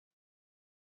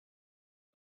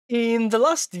In the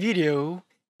last video,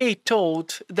 I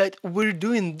told that we're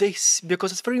doing this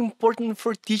because it's very important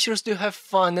for teachers to have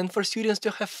fun and for students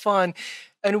to have fun.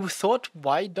 And we thought,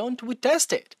 why don't we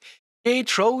test it?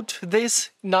 Kate wrote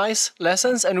these nice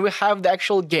lessons, and we have the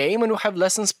actual game, and we have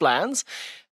lessons plans.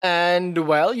 And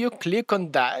well, you click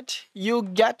on that, you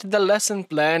get the lesson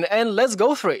plan, and let's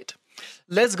go through it.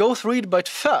 Let's go through it, but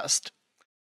first.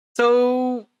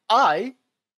 So I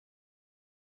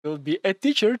will be a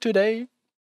teacher today.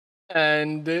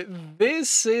 And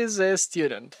this is a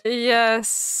student.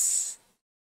 Yes.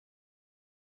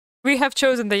 We have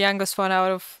chosen the youngest one out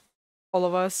of all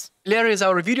of us. Lera is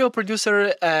our video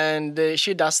producer, and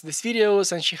she does these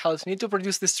videos, and she helps me to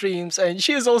produce the streams, and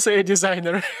she is also a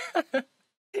designer.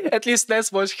 At least that's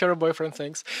what her boyfriend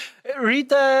thinks.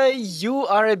 Rita, you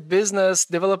are a business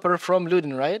developer from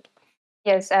Luden, right?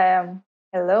 Yes, I am.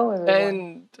 Hello,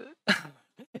 everyone.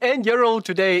 And your role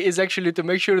today is actually to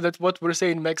make sure that what we're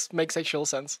saying makes actual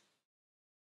sense.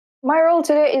 My role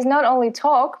today is not only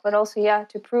talk, but also,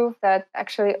 to prove that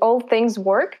actually all things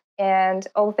work and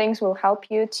all things will help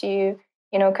you to,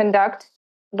 conduct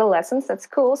the lessons at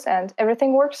schools and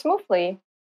everything works smoothly.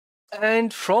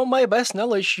 And from my best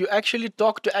knowledge, you actually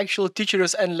talk to actual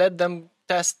teachers and let them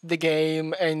test the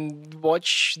game and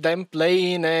watch them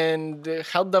playing and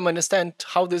help them understand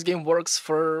how this game works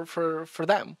for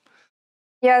them.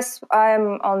 Yes,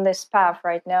 I'm on this path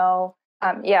right now.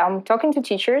 I'm talking to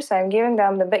teachers. I'm giving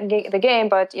them the game,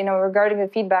 but regarding the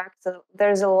feedback, so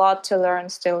there's a lot to learn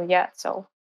still yet. So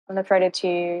I'm not ready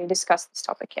to discuss this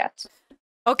topic yet.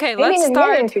 Okay, let's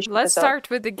start. Let's start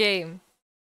with the game.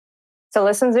 So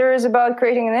lesson 0 is about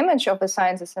creating an image of a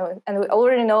scientist, and we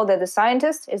already know that the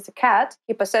scientist is the cat.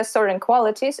 He possesses certain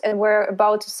qualities, and we're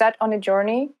about to set on a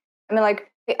journey. I mean,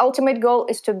 the ultimate goal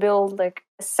is to build a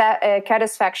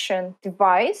satisfaction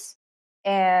device,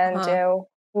 and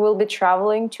we'll be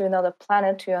traveling to another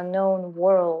planet, to an unknown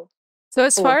world. So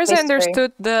as far as I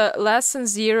understood, the lesson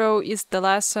 0 is the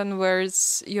lesson where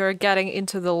you're getting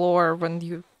into the lore when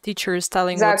the teacher is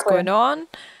telling what's going on.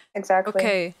 Exactly.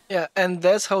 Okay. Yeah, and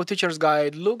that's how teacher's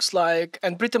guide looks like.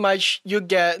 And pretty much you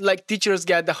get, teachers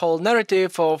get the whole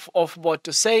narrative of what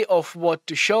to say, of what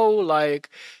to show,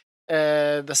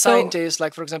 the scientist,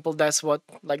 for example, that's what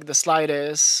the slide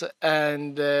is.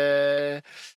 And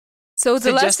so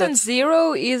the lesson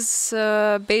 0 is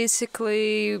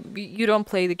basically you don't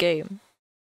play the game.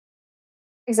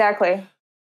 Exactly.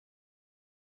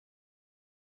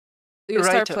 You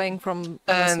start playing from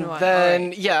lesson 1.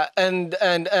 Then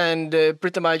and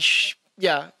pretty much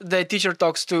the teacher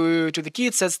talks to the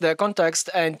kids, sets the context,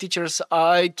 and kids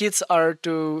are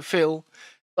to feel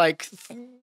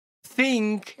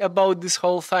think about this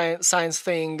whole science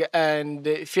thing and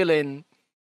fill in.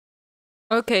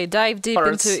 Okay, dive deep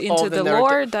into the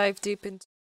lore, dive deep into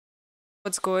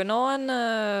what's going on.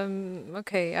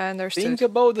 Okay, I understood. Think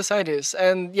about the scientists,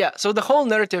 and so the whole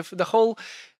narrative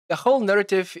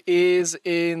is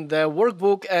in the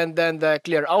workbook and then the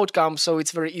clear outcome, so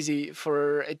it's very easy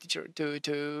for a teacher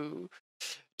to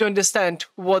understand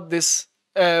what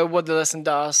the lesson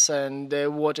does and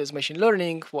what is machine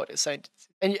learning, what is science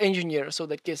engineer, so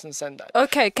that kids understand that.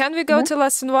 Okay, can we go to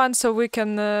lesson 1 so we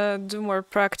can do more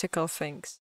practical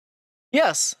things?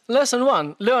 Yes, lesson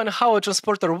 1, learn how a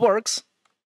transporter works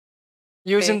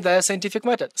using the scientific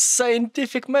method.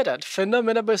 Scientific method,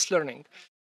 phenomena-based learning.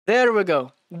 There we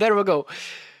go.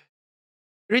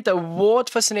 Rita, what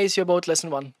fascinates you about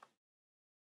lesson 1?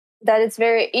 That it's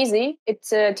very easy. It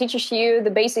teaches you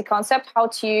the basic concept, how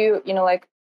to,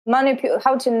 manipulate,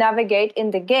 how to navigate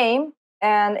in the game,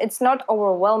 and it's not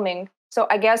overwhelming. So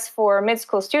I guess for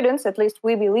mid-school students, at least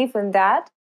we believe in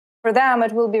that. For them,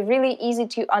 it will be really easy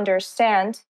to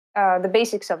understand the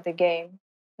basics of the game.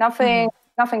 Nothing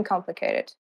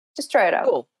complicated. Just try it out.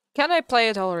 Cool. Can I play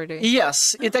it already?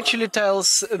 Yes, it actually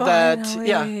tells that,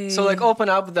 so open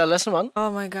up the lesson 1.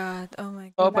 Oh my god.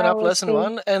 Open up lesson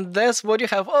 1, and that's what you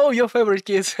have. Oh, your favorite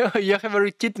kids, your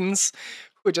favorite kittens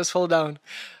who just fall down.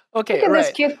 Okay, look at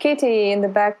this cute kitty in the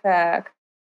backpack.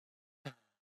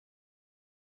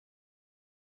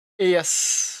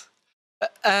 Yes.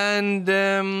 And,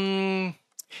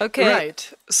 okay.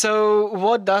 Right, so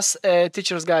what does a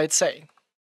teacher's guide say?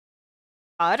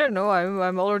 I don't know.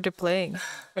 I'm already playing.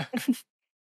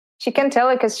 She can tell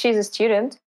it because she's a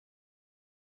student.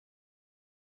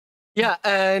 Yeah,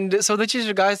 and so the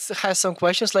teacher guide has some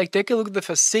questions like take a look at the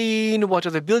first scene, what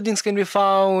other buildings can be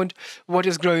found, what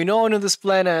is going on this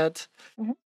planet.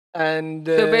 And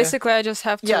so basically I just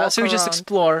have to walk so you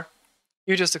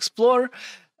just explore.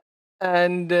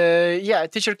 And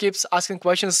teacher keeps asking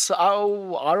questions.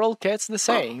 Are all cats the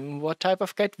same? What type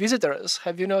of cat visitors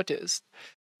have you noticed?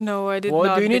 No, I did What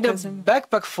not. do you need a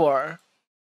backpack for?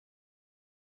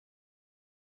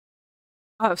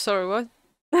 Oh, sorry, what?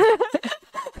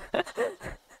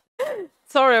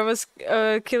 Sorry, I was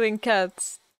killing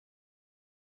cats.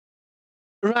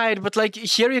 Right, but like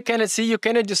here you cannot see, you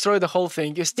cannot destroy the whole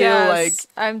thing. You still like.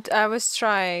 I was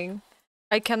trying.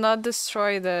 I cannot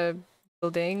destroy the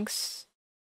buildings.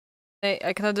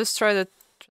 I cannot destroy the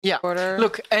transporter.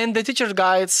 Look, and the teacher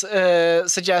guides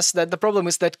suggest that the problem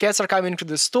is that cats are coming to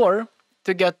the store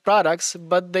to get products,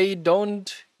 but they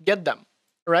don't get them,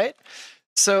 right?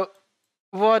 So,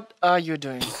 what are you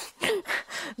doing?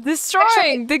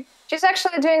 Destroying She's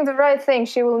actually doing the right thing.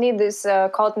 She will need these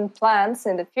cotton plants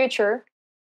in the future.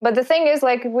 But the thing is,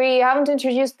 like, we haven't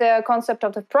introduced the concept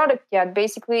of the product yet.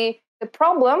 Basically, the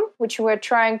problem, which we're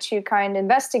trying to kind of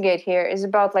investigate here, is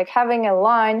about like having a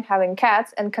line, having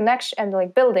cats, and connection, and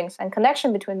like buildings, and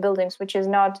connection between buildings, which is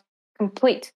not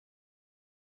complete.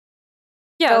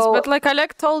 Yes, but like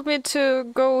Oleg told me to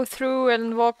go through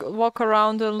and walk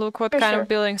around and look what kind of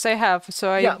buildings I have.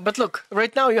 So Yeah, but look,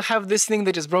 right now you have this thing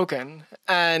that is broken,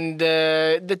 and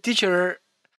the teacher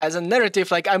has a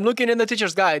narrative. Like I'm looking in the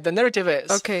teacher's guide. The narrative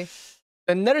is The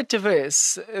narrative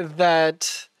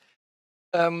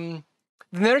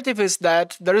is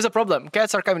that there is a problem.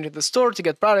 Cats are coming to the store to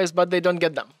get products, but they don't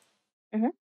get them. Mm-hmm.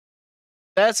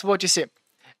 That's what you see,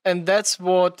 and that's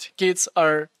what kids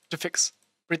are to fix.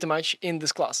 Pretty much in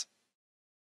this class.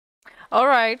 All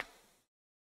right.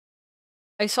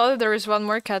 I saw that there is one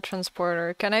more cat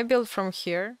transporter. Can I build from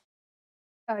here?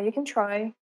 You can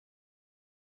try.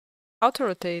 How to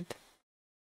rotate?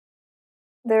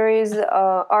 There is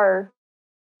R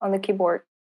on the keyboard.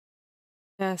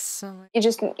 Yes. You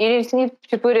just need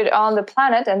to put it on the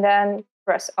planet and then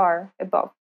press R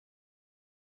above.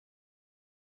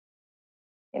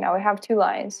 You know, we have 2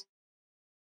 lines.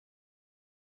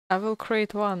 I will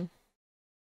create one.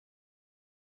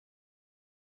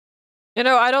 You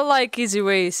know, I don't like easy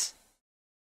ways.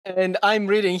 And I'm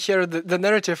reading here the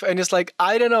narrative, and it's like,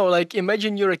 I don't know, like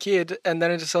imagine you're a kid, and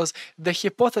then it says, the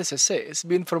hypothesis is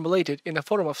being formulated in a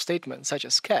form of statements such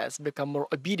as cats become more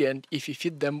obedient if you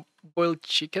feed them boiled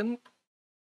chicken.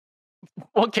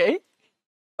 Okay.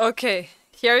 Okay,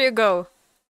 here you go.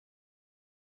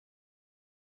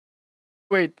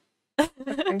 Wait.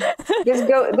 This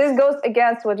goes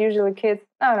against what usually kids.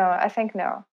 No, I think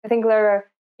no. I think Lera,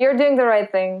 you're doing the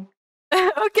right thing.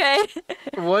 Okay.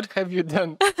 What have you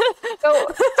done? So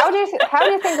how do you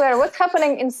think, Lera? What's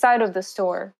happening inside of the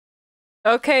store?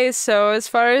 Okay, so as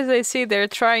far as I see, they're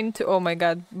trying to, oh my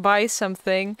god, buy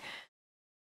something,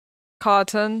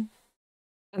 cotton,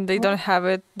 and they don't have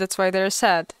it. That's why they're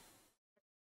sad.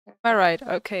 All right.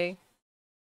 Okay.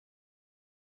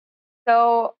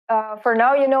 So for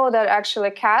now, you know that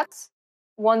actually cats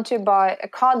want to buy a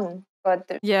cotton, but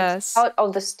it's out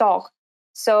of the stock.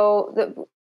 So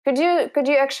could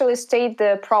you actually state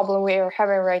the problem we are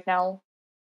having right now?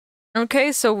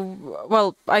 Okay, so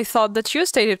well, I thought that you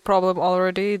stated problem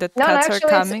already, that cats are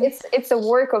coming. It's a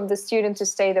work of the student to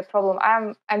state the problem.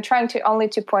 I'm trying to only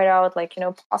to point out, like, you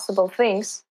know, possible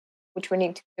things which we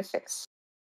need to fix.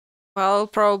 Well,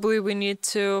 probably we need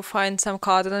to find some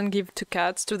cotton and give to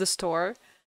cats to the store.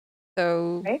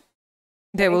 So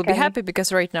they will be happy,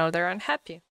 because right now they're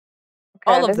unhappy. Okay,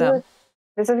 all of them.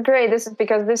 This is great. This is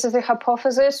because this is a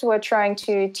hypothesis we're trying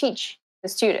to teach the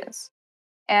students.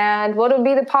 And what would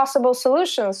be the possible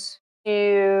solutions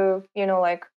to, you know,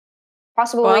 like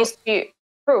possible ways to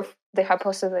prove the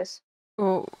hypothesis?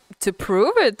 To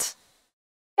prove it?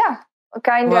 Yeah,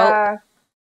 kind of.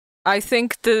 I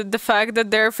think the fact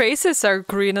that their faces are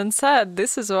green and sad,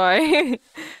 this is why.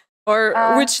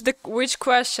 Or which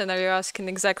question are you asking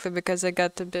exactly? Because I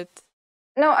got a bit.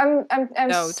 No, I'm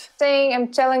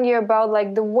telling you about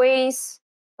like the ways,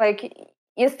 like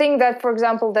you think that, for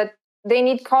example, that they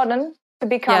need cotton to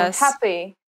become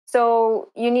happy. So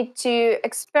you need to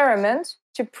experiment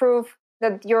to prove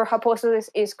that your hypothesis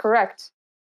is correct.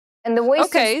 And the ways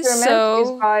to experiment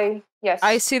is by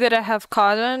I see that I have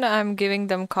cotton. I'm giving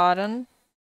them cotton.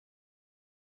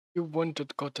 You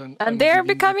wanted cotton. And they're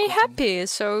becoming happy.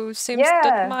 So seems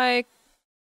that my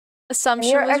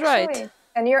assumption was right.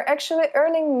 And you're actually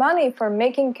earning money for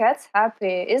making cats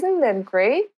happy. Isn't that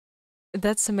great?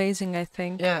 That's amazing, I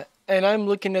think. Yeah, and I'm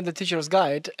looking at the teacher's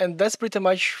guide, and that's pretty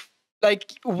much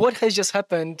like what has just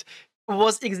happened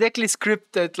was exactly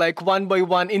scripted, like one by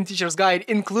one in teacher's guide,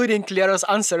 including Lera's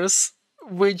answers,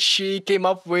 which she came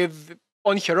up with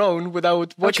on her own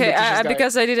without watching the teacher's guide.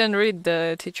 Because I didn't read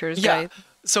the teacher's guide.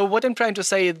 So what I'm trying to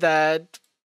say is that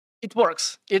it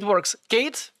works. It works.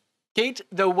 Kate,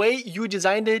 the way you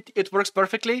designed it, it works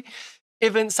perfectly.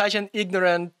 even such an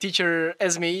ignorant teacher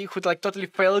as me, who like totally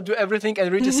failed to do everything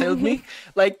and really sailed me,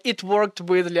 like it worked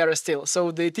with Lera still.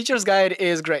 So the teacher's guide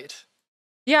is great.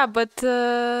 Yeah, but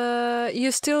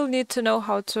you still need to know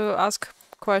how to ask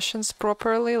questions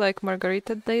properly, like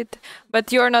Margarita did.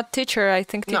 But you're not teacher. I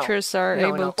think teachers are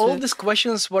able to. All these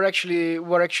questions were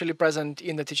actually present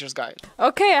in the teacher's guide.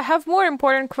 Okay, I have more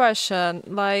important question.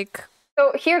 Like,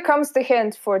 so here comes the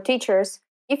hint for teachers.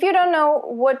 If you don't know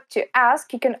what to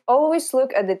ask, you can always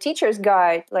look at the teacher's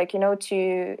guide, like,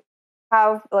 to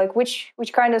have like which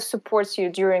kind of supports you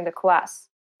during the class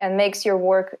and makes your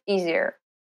work easier.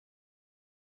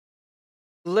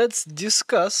 Let's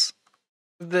discuss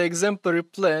the exemplary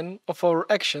plan of our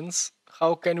actions.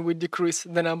 How can we decrease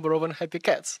the number of unhappy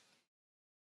cats?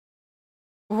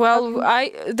 Well,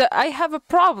 I have a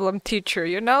problem, teacher,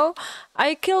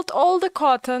 I killed all the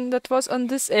cotton that was on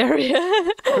this area.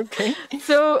 Okay.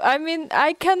 So, I mean,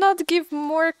 I cannot give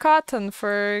more cotton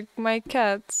for my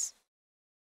cats.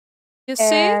 You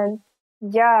see?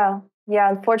 Yeah,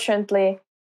 unfortunately.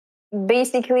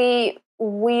 Basically,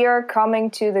 we are coming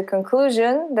to the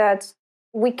conclusion that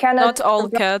we cannot... Not all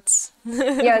cats.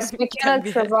 Yes, we cannot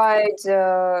provide,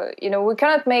 we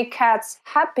cannot make cats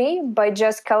happy by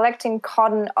just collecting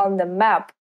cotton on the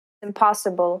map. It's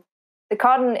impossible.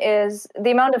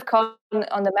 The amount of cotton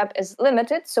on the map is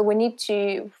limited, so we need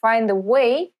to find the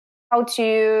way how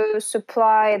to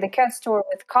supply the cat store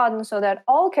with cotton so that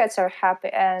all cats are happy,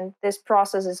 and this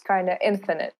process is kind of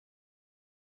infinite.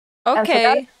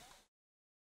 Okay.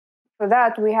 For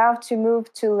that, we have to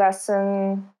move to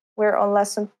lesson... We're on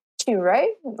lesson 2, right?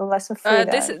 Lesson 3.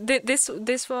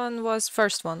 This one was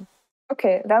first one.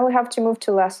 Okay, then we have to move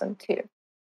to lesson 2.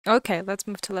 Okay, let's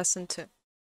move to lesson 2.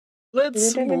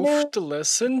 Let's move to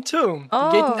lesson 2.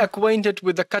 Oh. Getting acquainted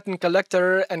with the cotton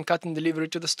collector and cotton delivery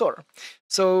to the store.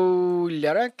 So,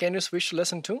 Lera, can you switch to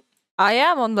lesson 2? I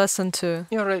am on lesson 2.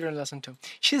 You're right on lesson 2.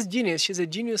 She's genius. She's a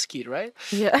genius kid, right?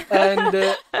 Yeah.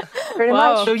 And pretty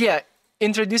much. So yeah,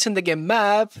 introducing the game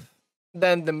map,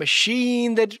 then the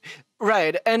machine that...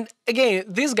 Right, and again,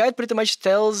 this guide pretty much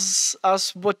tells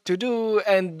us what to do,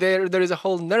 and there is a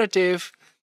whole narrative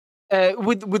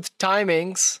with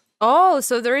timings. Oh,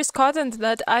 so there is cotton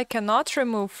that I cannot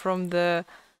remove from the...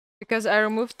 Because I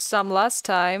removed some last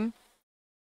time.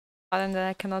 And then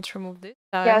I cannot remove this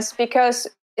time. Yes, because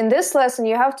in this lesson,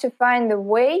 you have to find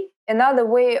another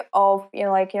way of,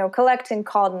 collecting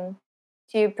cotton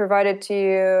to provide it to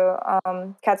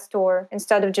your cat store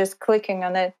instead of just clicking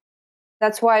on it.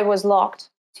 That's why it was locked,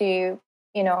 to,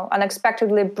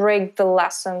 unexpectedly break the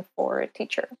lesson for a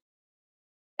teacher.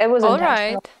 It was all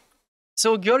intentional. right.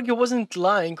 So Georgi wasn't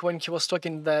lying when he was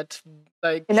talking that,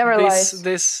 like, he never lies.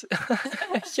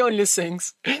 He only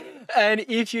sings. And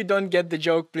if you don't get the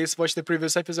joke, please watch the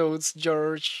previous episodes,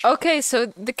 George. Okay, so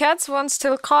the cats want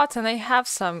still cotton. I have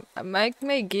some. I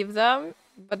may give them,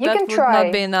 but that would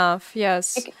not be enough.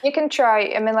 Yes. You can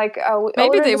try. I mean, like...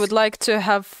 maybe they would like to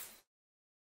have...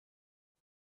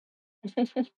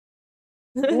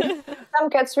 Some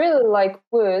cats really like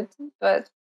wood, but...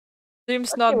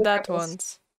 Seems not that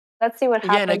ones. Let's see what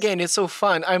happens. Yeah, and again, it's so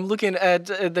fun. I'm looking at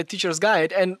the teacher's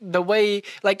guide, and the way,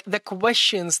 like, the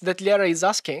questions that Lera is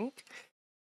asking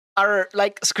are,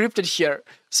 like, scripted here.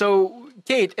 So,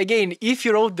 Kate, again, if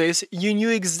you wrote this, you knew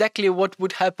exactly what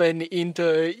would happen in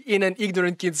an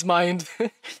ignorant kid's mind.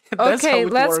 Okay,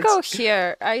 let's go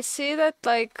here. I see that,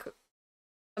 like,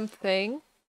 something.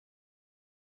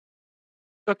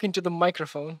 Talking to the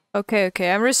microphone. Okay,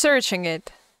 I'm researching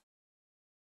it.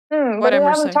 But we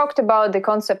haven't talked about the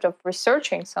concept of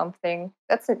researching something.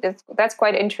 That's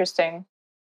quite interesting.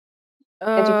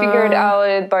 That you figured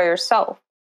out by yourself.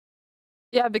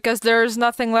 Yeah, because there's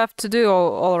nothing left to do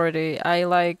already.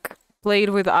 I played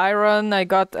with iron. I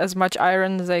got as much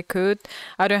iron as I could.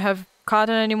 I don't have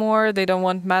cotton anymore. They don't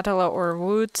want metal or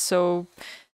wood, so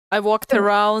I walked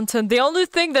around. And the only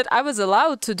thing that I was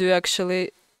allowed to do,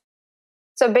 actually...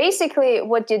 So basically,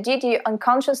 what you did, you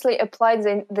unconsciously applied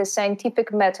the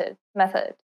scientific method.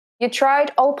 You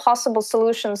tried all possible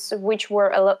solutions which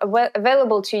were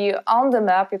available to you on the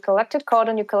map. You collected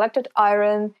cotton, you collected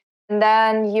iron, and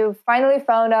then you finally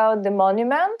found out the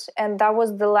monument, and that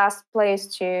was the last place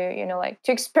to,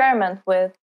 to experiment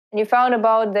with. And you found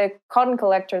about the cotton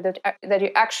collector that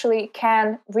you actually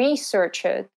can research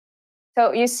it.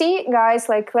 So you see, guys,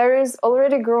 Claire is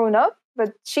already grown up,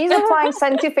 but she's applying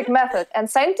scientific method, and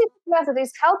scientific method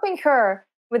is helping her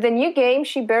with a new game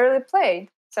she barely played.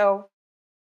 So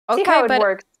see how it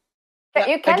works.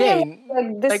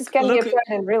 Again, this can be applied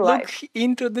in real look life.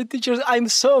 into the teachers. I'm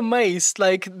so amazed.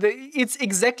 It's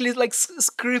exactly like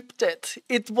scripted.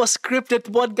 It was scripted.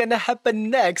 What gonna happen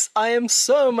next? I am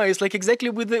so amazed. Like exactly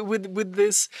with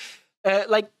this,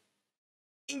 like.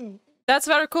 That's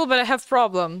very cool, but I have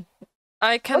problem.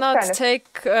 I cannot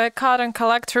take a cotton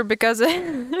collector because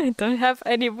I don't have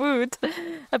any wood,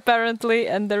 apparently,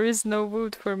 and there is no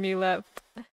wood for me left.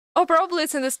 Oh, probably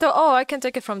it's in the store. Oh, I can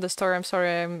take it from the store. I'm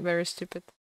sorry, I'm very stupid.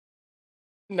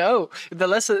 No,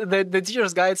 the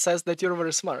teacher's guide says that you're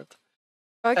very smart.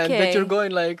 Okay. And that you're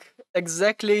going like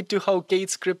exactly to how Kate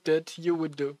scripted you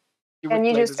would do. And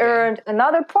you just earned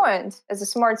another point as a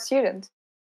smart student.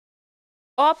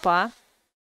 Opa.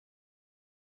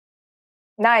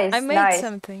 Nice. I made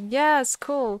something. Yes,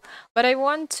 cool. But I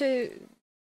want to.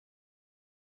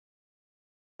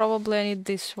 Probably I need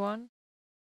this one.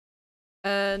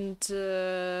 And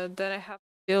then I have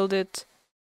to build it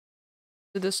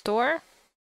to the store.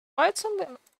 Oh, it's on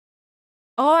the.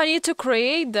 Oh, I need to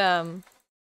create them.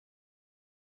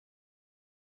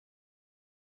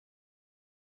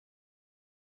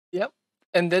 Yep.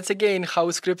 And that's again how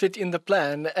scripted in the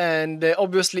plan. And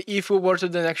obviously, if we were to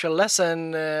do an actual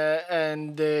lesson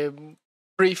and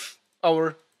brief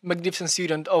our magnificent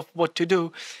student of what to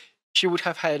do, she would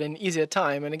have had an easier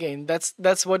time. And again,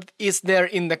 that's what is there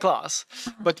in the class.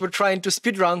 But we're trying to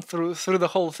speed run through the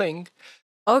whole thing.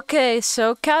 Okay,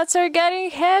 so cats are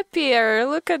getting happier.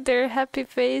 Look at their happy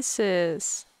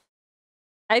faces.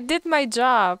 I did my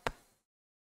job.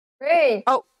 Great.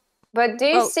 Oh. But do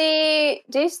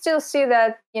you still see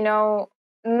that,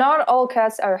 not all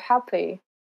cats are happy?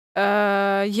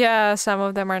 Yeah, some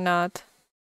of them are not.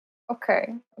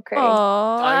 Okay.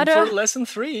 Oh, time for lesson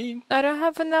 3. I don't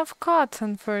have enough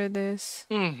cotton for this.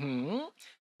 Mm-hmm.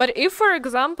 But if, for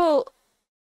example,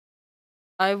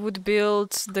 I would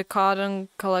build the cotton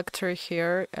collector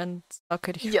here and stuck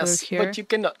it here. Yes, but you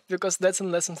cannot because that's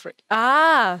in lesson 3.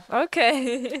 Ah,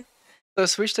 okay. So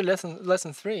switch to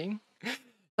lesson 3.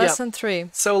 Lesson 3.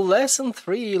 So lesson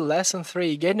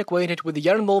 3, getting acquainted with the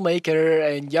yarn ball maker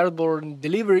and yarn ball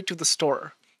delivery to the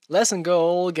store. Lesson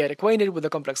goal, get acquainted with the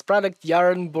complex product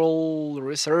yarn ball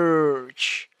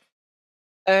research.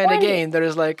 And again, there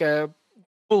is like a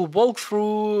full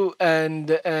walkthrough and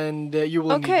you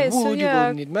will need wood, you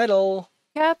will need metal.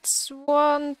 Cats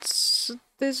want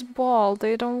this ball,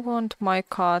 they don't want my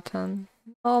cotton.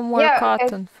 No more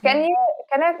cotton.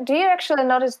 Do you actually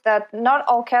notice that not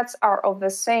all cats are of the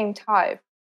same type?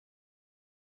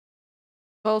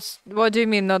 Well, what do you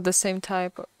mean not the same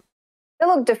type? They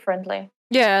look differently.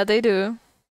 Yeah, they do.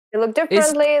 They look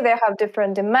differently, they have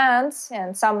different demands,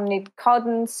 and some need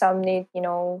cotton, some need,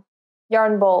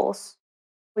 yarn balls,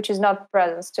 which is not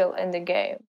present still in the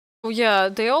game. Oh, yeah,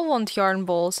 they all want yarn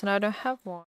balls, and I don't have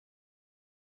one.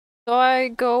 So I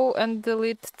go and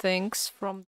delete things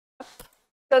from the app.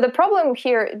 So the problem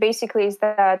here basically is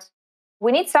that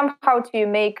we need somehow to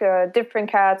make different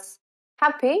cats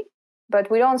happy, but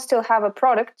we don't still have a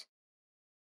product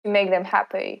to make them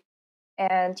happy.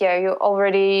 And you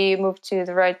already moved to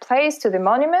the right place, to the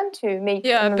monument, to make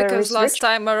another because research. last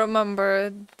time I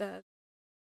remember that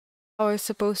I was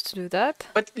supposed to do that.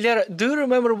 But Lera, do you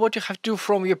remember what you have to do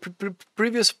from your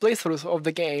previous playthroughs of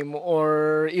the game,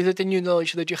 or is it a new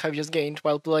knowledge that you have just gained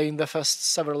while playing the first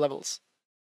several levels?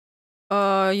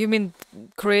 You mean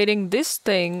creating this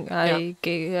thing?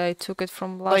 I took it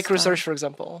from last like research, time. For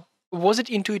example. Was it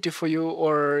intuitive for you,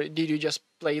 or did you just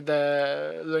play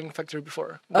the Learning Factory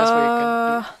before? That's where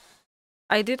you can.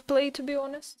 I did play, to be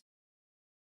honest.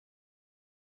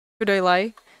 Should I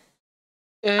lie?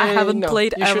 I haven't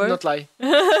played you ever. You should not lie.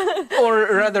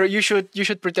 Or rather, you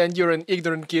should pretend you're an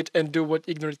ignorant kid and do what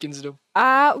ignorant kids do.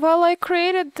 Well, I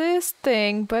created this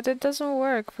thing, but it doesn't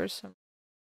work for some.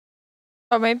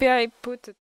 Or maybe I put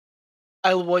it.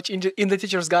 I'll watch in the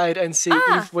teacher's guide and see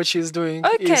if what she's doing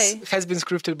has been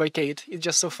scripted by Kate. It's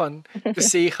just so fun to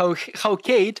see how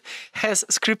Kate has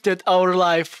scripted our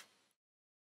life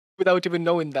without even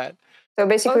knowing that. So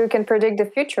basically, we can predict the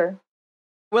future.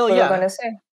 Well, what we're gonna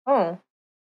say.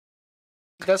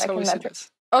 That's how we see this.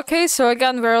 Okay, so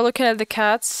again, we're looking at the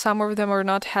cats. Some of them are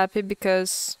not happy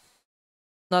because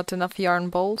not enough yarn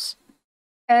balls.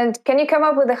 And can you come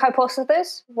up with a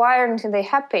hypothesis? Why aren't they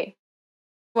happy?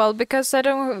 Well, because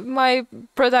my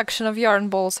production of yarn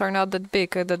balls are not that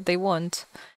big that they want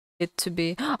it to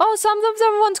be. Oh, some of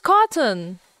them want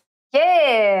cotton.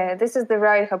 Yeah, this is the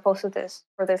right hypothesis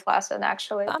for this lesson,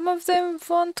 actually. Some of them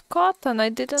want cotton. I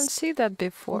didn't see that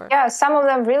before. Yeah, some of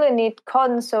them really need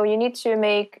cotton, so you need to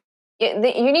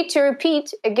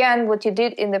repeat again what you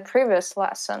did in the previous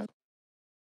lesson.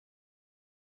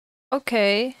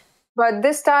 Okay. but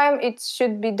this time it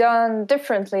should be done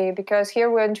differently because here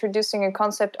we're introducing a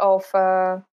concept of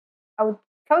how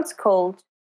it's called.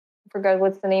 I forgot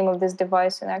what's the name of this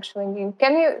device. And actually,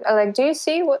 can you like? Do you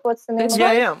see what's the name? This of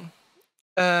one? it?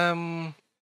 Yeah.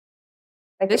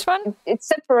 Like This one? It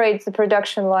separates the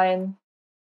production line.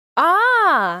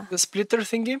 Ah, The splitter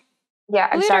thingy. Yeah,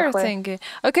 splitter exactly. thingy.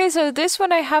 Okay, so this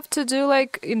one I have to do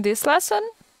like in this lesson?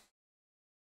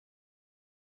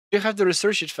 You have to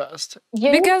research it first.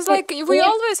 Because like we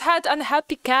always had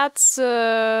unhappy cats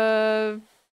in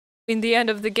the end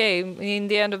of the game, in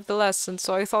the end of the lesson,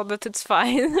 so I thought that it's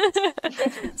fine.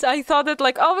 So I thought that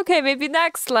like, oh, okay, maybe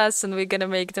next lesson we're gonna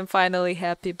make them finally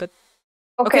happy, but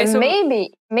Okay, so maybe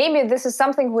this is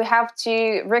something we have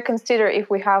to reconsider if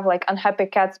we have like unhappy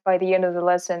cats by the end of the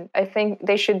lesson. I think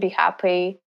they should be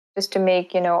happy just to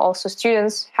make, also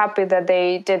students happy that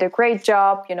they did a great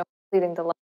job, completing the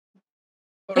lesson.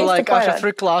 Or like after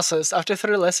 3 classes, after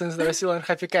 3 lessons, there are still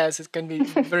unhappy cats. It can be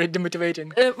very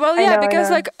demotivating. Well, yeah,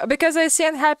 because I see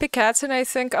unhappy cats and I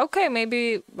think, okay,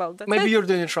 maybe maybe you're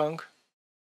doing it wrong.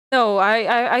 No,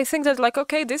 I think that like,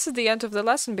 okay, this is the end of the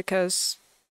lesson because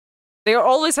they are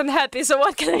always unhappy. So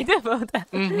what can I do about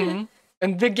that? Mm-hmm.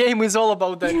 And the game is all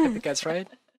about the unhappy cats, right?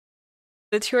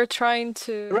 That you're trying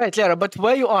to. Right, Lera. But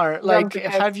where you are, like,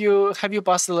 have you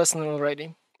passed the lesson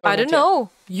already? I don't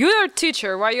know. You're a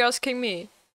teacher. Why are you asking me?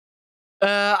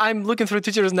 I'm looking through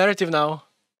teacher's narrative now.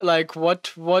 Like,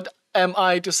 what am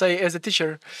I to say as a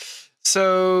teacher?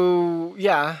 So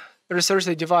yeah, research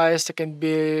the device that can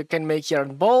make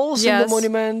yarn balls in the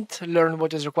monument. Learn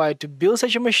what is required to build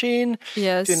such a machine.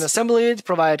 Yes. To assemble it.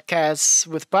 Provide cats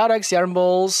with products, yarn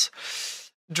balls.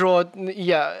 Draw.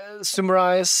 Yeah.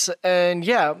 Summarize. And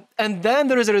yeah. And then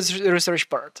there is a research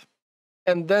part.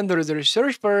 And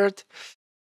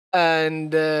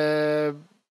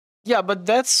yeah, but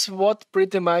that's what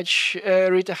pretty much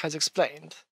Rita has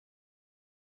explained.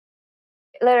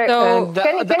 So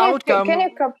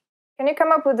can you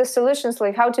come up with the solutions,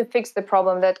 like how to fix the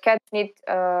problem that cats need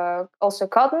also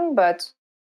cotton, but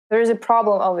there is a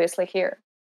problem obviously here.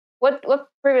 What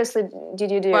previously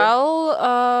did you do?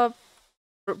 Well,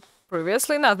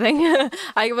 previously nothing.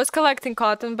 I was collecting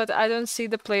cotton, but I don't see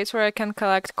the place where I can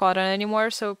collect cotton anymore,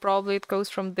 so probably it goes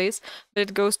from this, but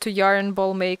it goes to yarn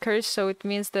ball makers, so it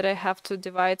means that I have to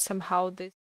divide somehow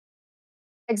this.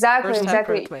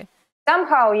 Exactly.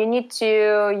 Somehow you need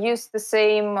to use the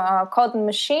same cotton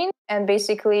machine and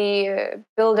basically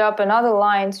build up another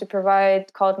line to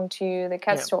provide cotton to the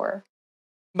cat store.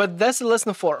 But that's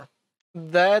lesson 4.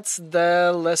 That's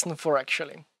the lesson 4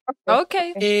 actually.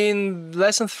 Okay. In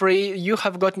lesson 3, you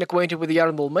have gotten acquainted with the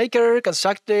yarn ball maker,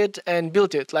 constructed and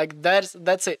built it. Like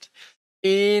that's it.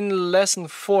 In lesson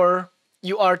 4,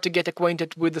 you are to get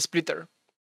acquainted with the splitter.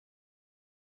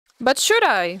 But should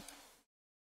I?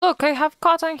 Look, I have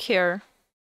cotton here.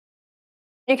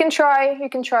 You can try,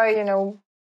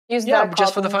 use that cotton.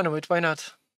 Just for the fun of it, why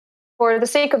not? For the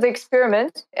sake of the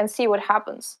experiment and see what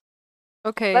happens.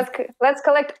 Okay. Let's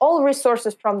collect all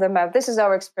resources from the map. This is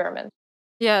our experiment.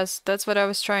 Yes, that's what I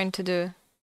was trying to do.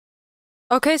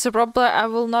 Okay, so probably I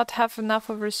will not have enough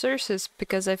of resources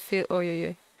because I feel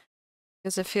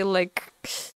because I feel like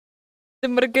the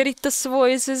Margarita's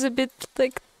voice is a bit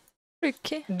like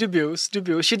tricky. Dubious.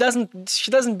 She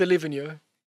doesn't believe in you.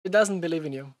 She doesn't believe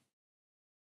in you.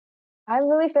 I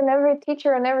believe in every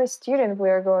teacher and every student we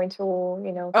are going to,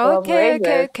 collaborate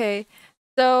with. Okay.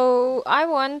 So I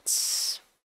want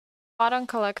cotton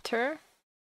collector.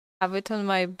 Have it on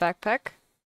my backpack.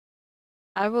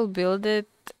 I will build it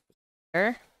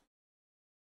here.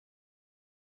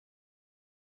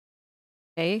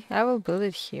 Okay, I will build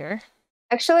it here.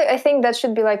 Actually, I think that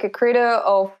should be like a credo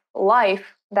of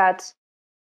life that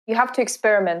you have to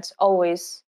experiment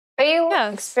always. Fail,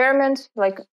 experiment,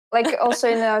 like also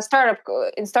in a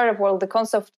startup world, the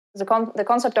concept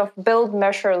of build,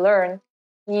 measure, learn.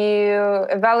 You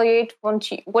evaluate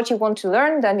what you want to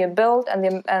learn, then you build,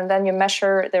 and then you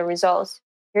measure the results.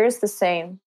 Here's the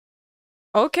same.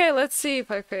 Okay, let's see if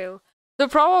I fail. So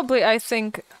probably I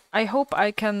hope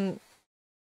I can.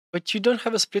 But you don't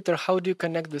have a splitter. How do you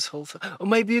connect this whole thing? Or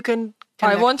maybe you can.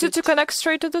 I wanted to connect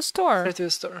straight to the store.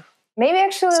 Maybe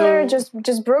actually Lera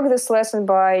just broke this lesson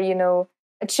by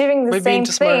achieving the same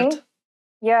thing. Smart.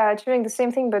 Yeah, achieving the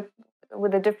same thing, but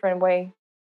with a different way.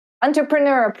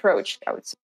 Entrepreneur approach, I would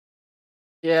say.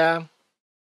 Yeah.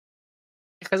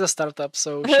 It has a startup,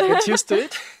 so she gets used to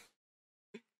it.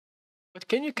 But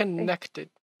can you connect it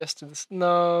just to this?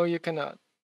 No, you cannot.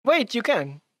 Wait, you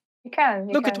can. You can.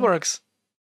 Look, it works.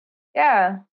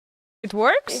 Yeah. It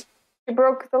works? You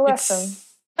broke the lesson.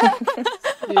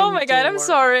 Oh my god, I'm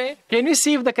sorry. Can you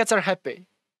see if the cats are happy?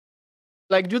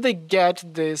 Like, do they get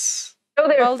this? Show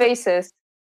their Well, faces.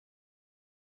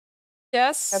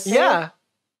 Yes. Happy? Yeah.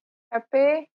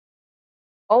 Happy?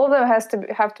 All of them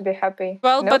have to be happy.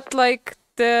 Well, Nope. but like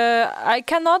I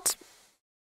cannot.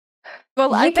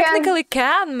 Well, I You can- technically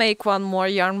can make one more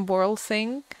yarn ball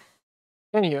thing.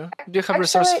 Can you? Do you have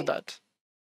resource for Actually, that?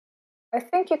 I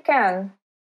think you can.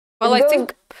 Well, It I goes-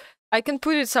 think I can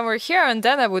put it somewhere here, and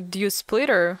then I would use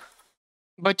splitter.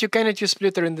 But you cannot use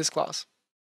splitter in this class.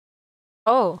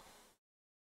 Oh.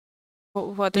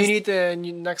 What You is? need a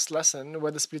next lesson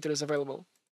where the splitter is available.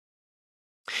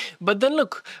 But then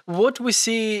look, what we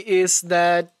see is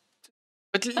that.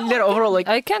 But Lera, overall, like,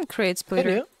 I can create can splitter.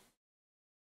 you?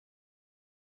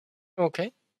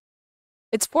 Okay.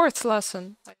 It's fourth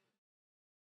lesson.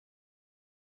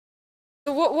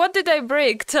 So what did I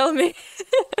break? Tell me,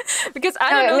 because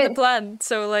I don't know the plan.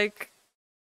 So like,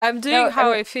 I'm doing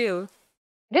how I feel.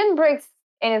 Didn't break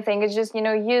anything. It's just,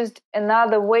 used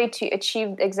another way to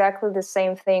achieve exactly the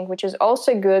same thing, which is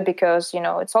also good because,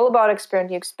 it's all about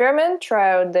experiment. You experiment,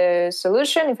 try out the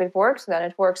solution. If it works, then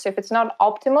it works. If it's not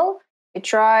optimal, you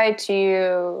try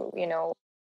to,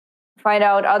 find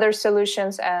out other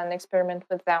solutions and experiment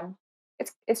with them.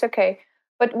 It's okay.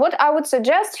 But what I would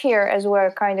suggest here, as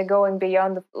we're kind of going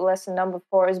beyond the lesson number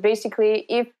 4, is basically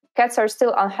if cats are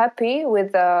still unhappy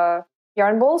with the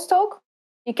yarn ball stock,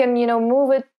 you can,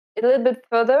 move it a little bit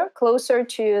further, closer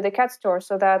to the cat store,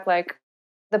 so that like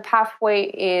the pathway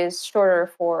is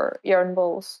shorter for yarn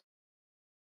balls.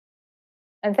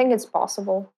 I think it's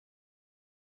possible.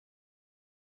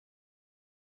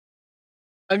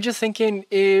 I'm just thinking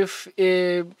if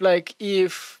a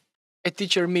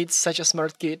teacher meets such a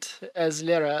smart kid as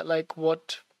Lera, like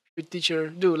what should teacher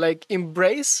do? Like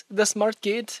embrace the smart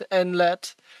kid and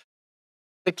let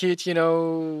the kid,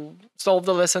 solve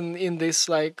the lesson in this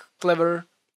like clever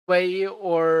way,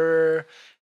 or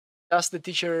does the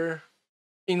teacher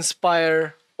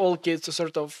inspire all kids to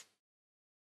sort of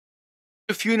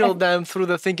to funnel them through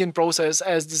the thinking process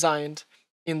as designed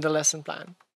in the lesson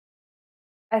plan?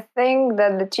 I think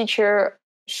that the teacher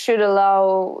should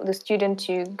allow the student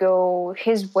to go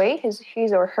his way,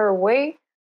 his or her way,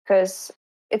 because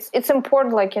it's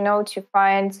important, like, to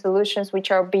find solutions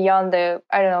which are beyond the,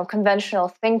 conventional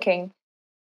thinking.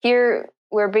 Here,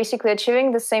 we're basically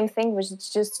achieving the same thing, which is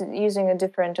just using a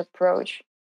different approach.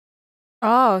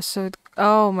 Oh,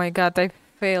 oh my god, I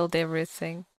failed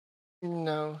everything.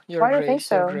 No, you're Why do you great. think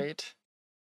so? You're great.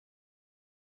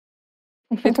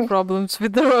 With problems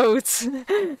with the roads.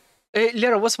 Hey,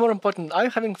 Lera, what's more important? Are you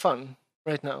having fun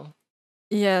right now?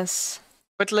 Yes.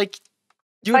 But like,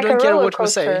 you like don't a care roller what we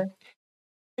say. coaster.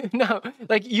 No,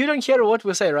 like you don't care what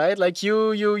we say, right? Like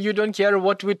you don't care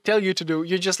what we tell you to do.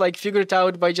 You just like figure it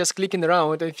out by just clicking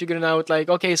around and figuring out like,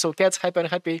 okay, so cat's happy and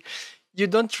happy. You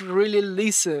don't really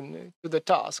listen to the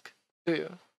task, do you?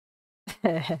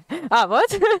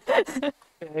 What?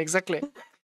 Exactly.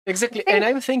 And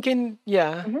I'm thinking,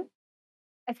 yeah. Mm-hmm.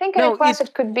 I think in a class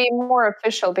it could be more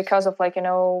official because of like,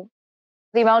 the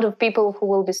amount of people who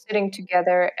will be sitting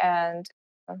together and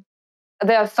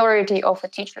the authority of a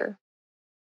teacher.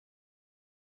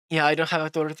 Yeah, I don't have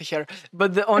authority here.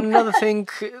 But on another thing,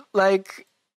 like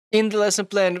in the lesson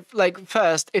plan, like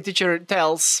first a teacher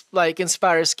tells, like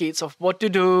inspires kids of what to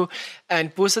do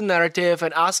and puts a narrative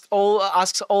and asks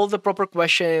all the proper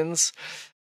questions,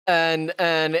 and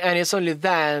it's only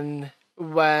then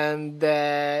when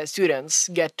the students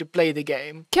get to play the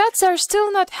game. Cats are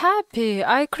still not happy.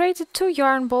 I created 2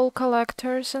 yarn ball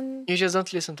collectors and You just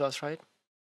don't listen to us, right?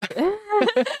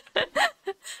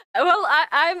 Well,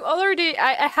 I'm already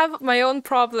I have my own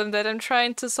problem that I'm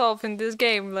trying to solve in this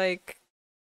game. Like,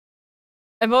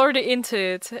 I'm already into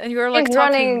it, and you're like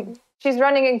talking. She's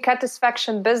running a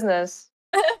satisfaction business.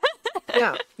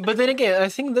 Yeah, but then again, I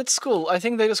think that's cool. I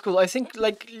think that is cool. I think,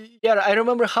 like, yeah, I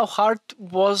remember how hard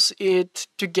was it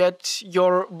to get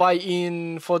your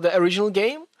buy-in for the original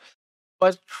game.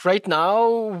 But right now,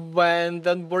 when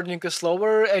the onboarding is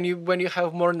slower and when you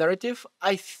have more narrative,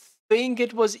 I think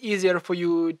it was easier for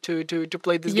you to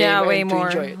play this game and to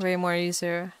enjoy it. Way more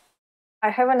easier. I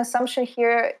have an assumption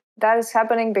here that is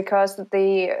happening because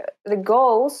the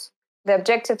goals, the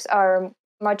objectives are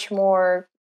much more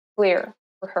clear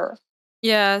for her.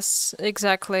 Yes,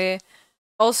 exactly.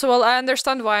 Also, well, I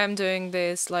understand why I'm doing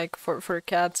this, like for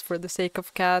cats, for the sake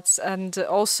of cats, and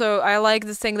also I like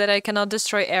the thing that I cannot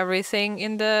destroy everything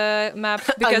in the map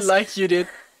because Unlike you did.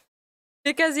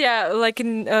 Because yeah, like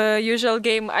in usual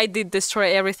game, I did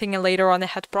destroy everything, and later on I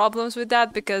had problems with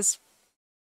that because,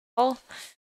 well,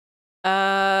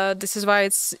 this is why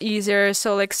it's easier.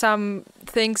 So like some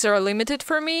things are limited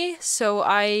for me, so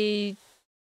I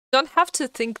don't have to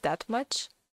think that much.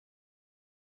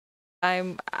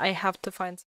 I have to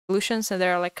find solutions, and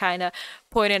they're like kind of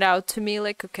pointed out to me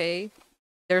like, okay,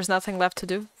 there's nothing left to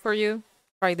do for you.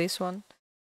 Try this one.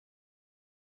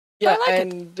 Yeah, I like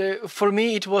it. and for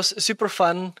me, it was super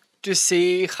fun to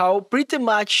see how pretty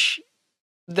much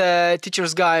the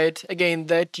teacher's guide, again,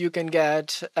 that you can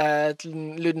get at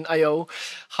Luden.io,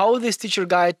 how this teacher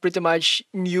guide pretty much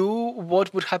knew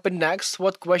what would happen next,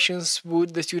 what questions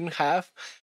would the student have,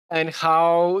 and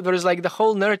how there is like the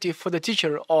whole narrative for the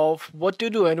teacher of what to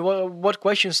do and what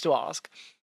questions to ask.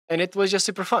 And it was just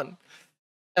super fun.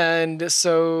 And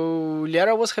so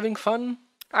Lera was having fun.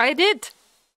 I did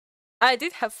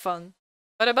have fun.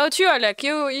 What about you, Alec?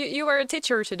 You were a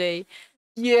teacher today.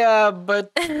 Yeah,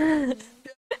 but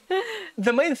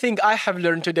the main thing I have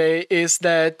learned today is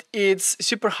that it's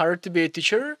super hard to be a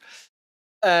teacher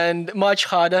and much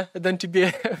harder than to be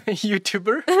a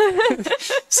YouTuber.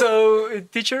 So,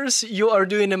 teachers, you are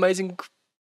doing amazing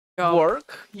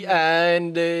work,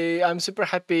 and I'm super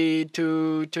happy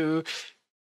to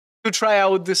try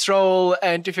out this role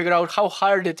and to figure out how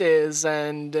hard it is.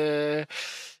 And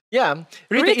yeah,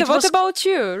 Rita, what about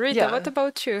you? Rita, Yeah. what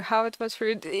about you? How it was for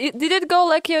you? Did it go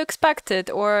like you expected,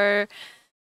 or?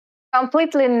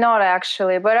 Completely not,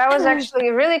 actually. But I was actually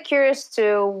really curious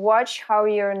to watch how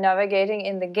you're navigating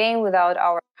in the game without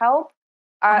our help.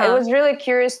 It was really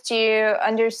curious to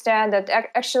understand that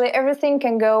actually everything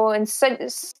can go in so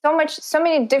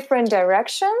many different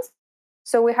directions.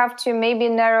 So we have to maybe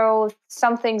narrow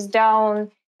some things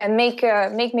down and make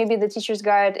maybe the teacher's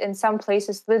guide in some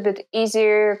places a little bit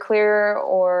easier, clearer,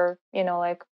 or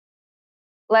like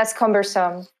less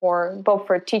cumbersome for both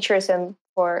for teachers and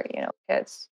for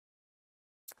kids.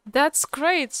 That's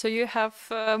great. So you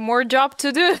have more job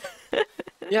to do.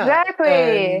 Yeah,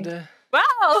 exactly. And,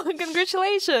 wow!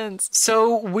 Congratulations.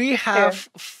 So we have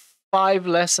 5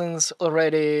 lessons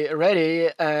already ready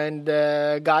and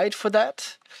a guide for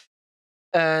that.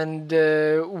 And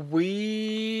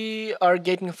we are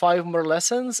getting 5 more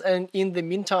lessons. And in the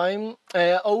meantime,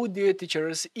 oh dear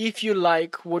teachers, if you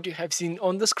like what you have seen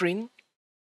on the screen,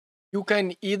 you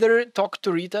can either talk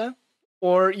to Rita,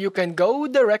 or you can go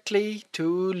directly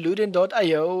to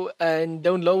Luden.io and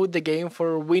download the game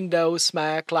for Windows,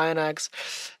 Mac, Linux,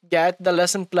 get the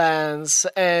lesson plans,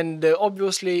 and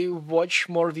obviously watch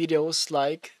more videos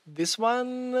like this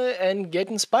one and get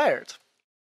inspired.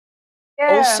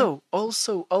 Yeah.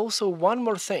 Also, one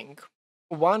more thing.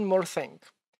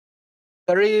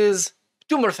 There is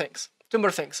two more things.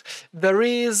 There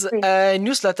is a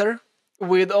newsletter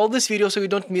with all these videos, so you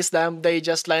don't miss them. They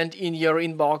just land in your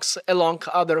inbox along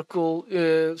other cool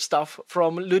stuff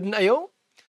from Luden.io.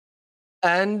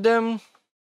 And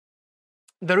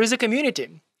there is a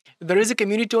community. There is a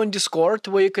community on Discord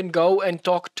where you can go and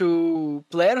talk to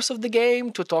players of the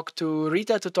game, to talk to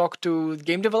Rita, to talk to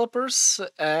game developers,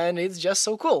 and it's just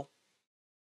so cool.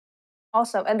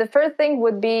 Awesome. And the third thing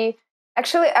would be,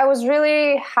 actually, I was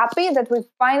really happy that we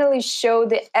finally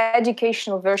showed the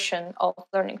educational version of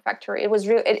Learning Factory.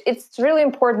 It's really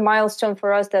important milestone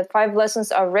for us that 5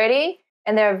 lessons are ready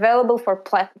and they're available for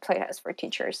playtest for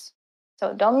teachers.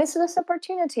 So don't miss this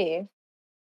opportunity.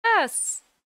 Yes.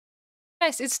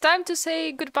 Yes, it's time to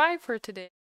say goodbye for today.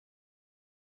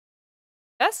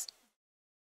 Yes?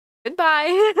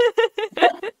 Goodbye.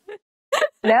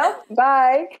 No?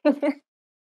 Bye.